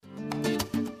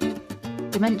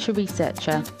dementia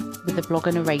researcher with a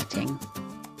blogger narrating.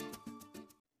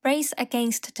 Race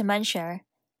Against Dementia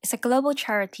is a global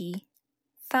charity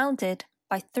founded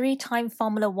by three-time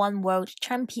Formula One world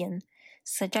champion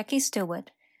Sir Jackie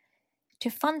Stewart to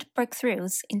fund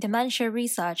breakthroughs in dementia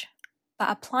research by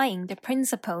applying the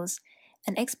principles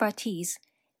and expertise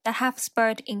that have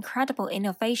spurred incredible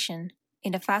innovation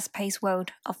in the fast-paced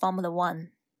world of Formula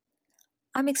One.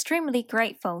 I'm extremely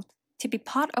grateful to be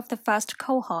part of the first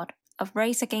cohort of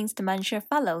Race Against Dementia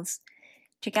Fellows,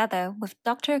 together with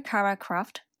Dr. Cara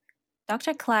Croft,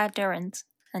 Dr. Claire Durrant,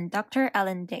 and Dr.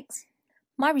 Ellen Dix.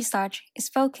 My research is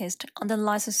focused on the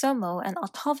lysosomal and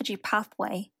autophagy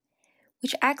pathway,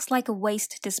 which acts like a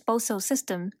waste disposal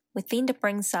system within the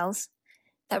brain cells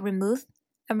that remove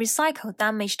and recycle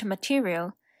damaged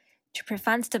material to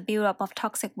prevent the buildup of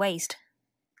toxic waste.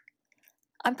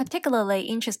 I'm particularly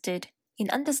interested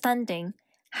in understanding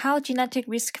how genetic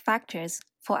risk factors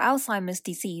for Alzheimer's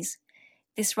disease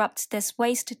disrupt this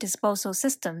waste disposal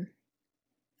system,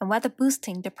 and whether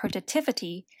boosting the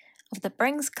productivity of the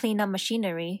brain's cleanup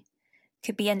machinery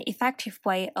could be an effective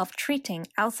way of treating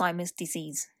Alzheimer's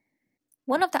disease.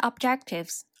 One of the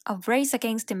objectives of Race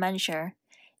Against Dementia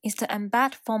is to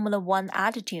embed Formula One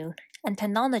attitude and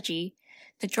technology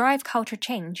to drive culture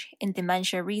change in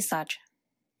dementia research.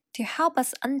 To help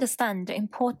us understand the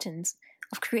importance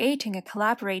of creating a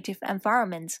collaborative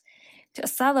environment to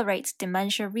accelerate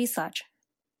dementia research,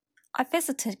 I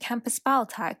visited Campus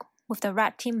Biotech with the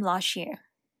RED team last year.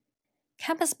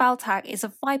 Campus Biotech is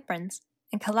a vibrant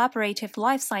and collaborative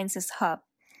life sciences hub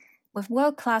with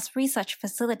world-class research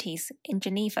facilities in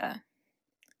Geneva.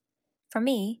 For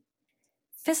me,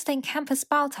 visiting Campus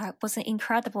Biotech was an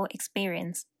incredible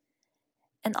experience,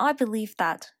 and I believe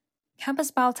that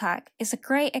Campus Biotech is a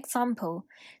great example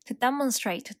to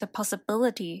demonstrate the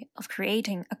possibility of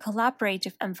creating a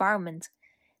collaborative environment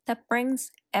that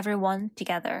brings everyone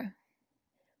together.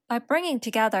 By bringing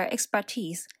together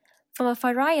expertise from a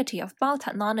variety of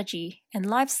biotechnology and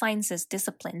life sciences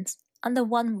disciplines under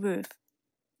one roof,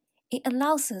 it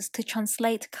allows us to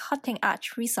translate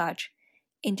cutting-edge research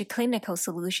into clinical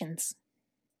solutions.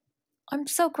 I'm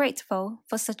so grateful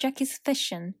for Sir Jackie's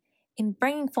vision in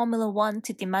bringing Formula One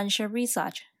to dementia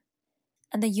research,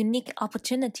 and the unique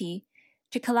opportunity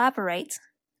to collaborate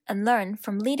and learn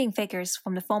from leading figures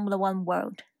from the Formula One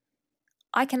world.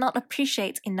 I cannot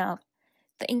appreciate enough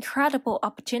the incredible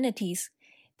opportunities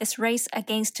this Race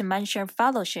Against Dementia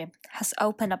Fellowship has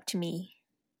opened up to me.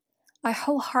 I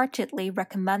wholeheartedly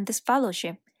recommend this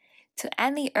fellowship to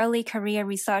any early career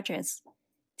researchers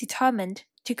determined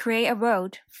to create a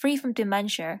world free from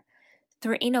dementia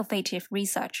through innovative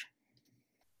research.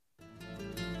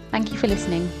 Thank you for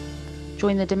listening.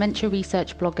 Join the dementia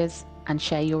research bloggers and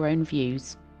share your own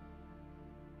views.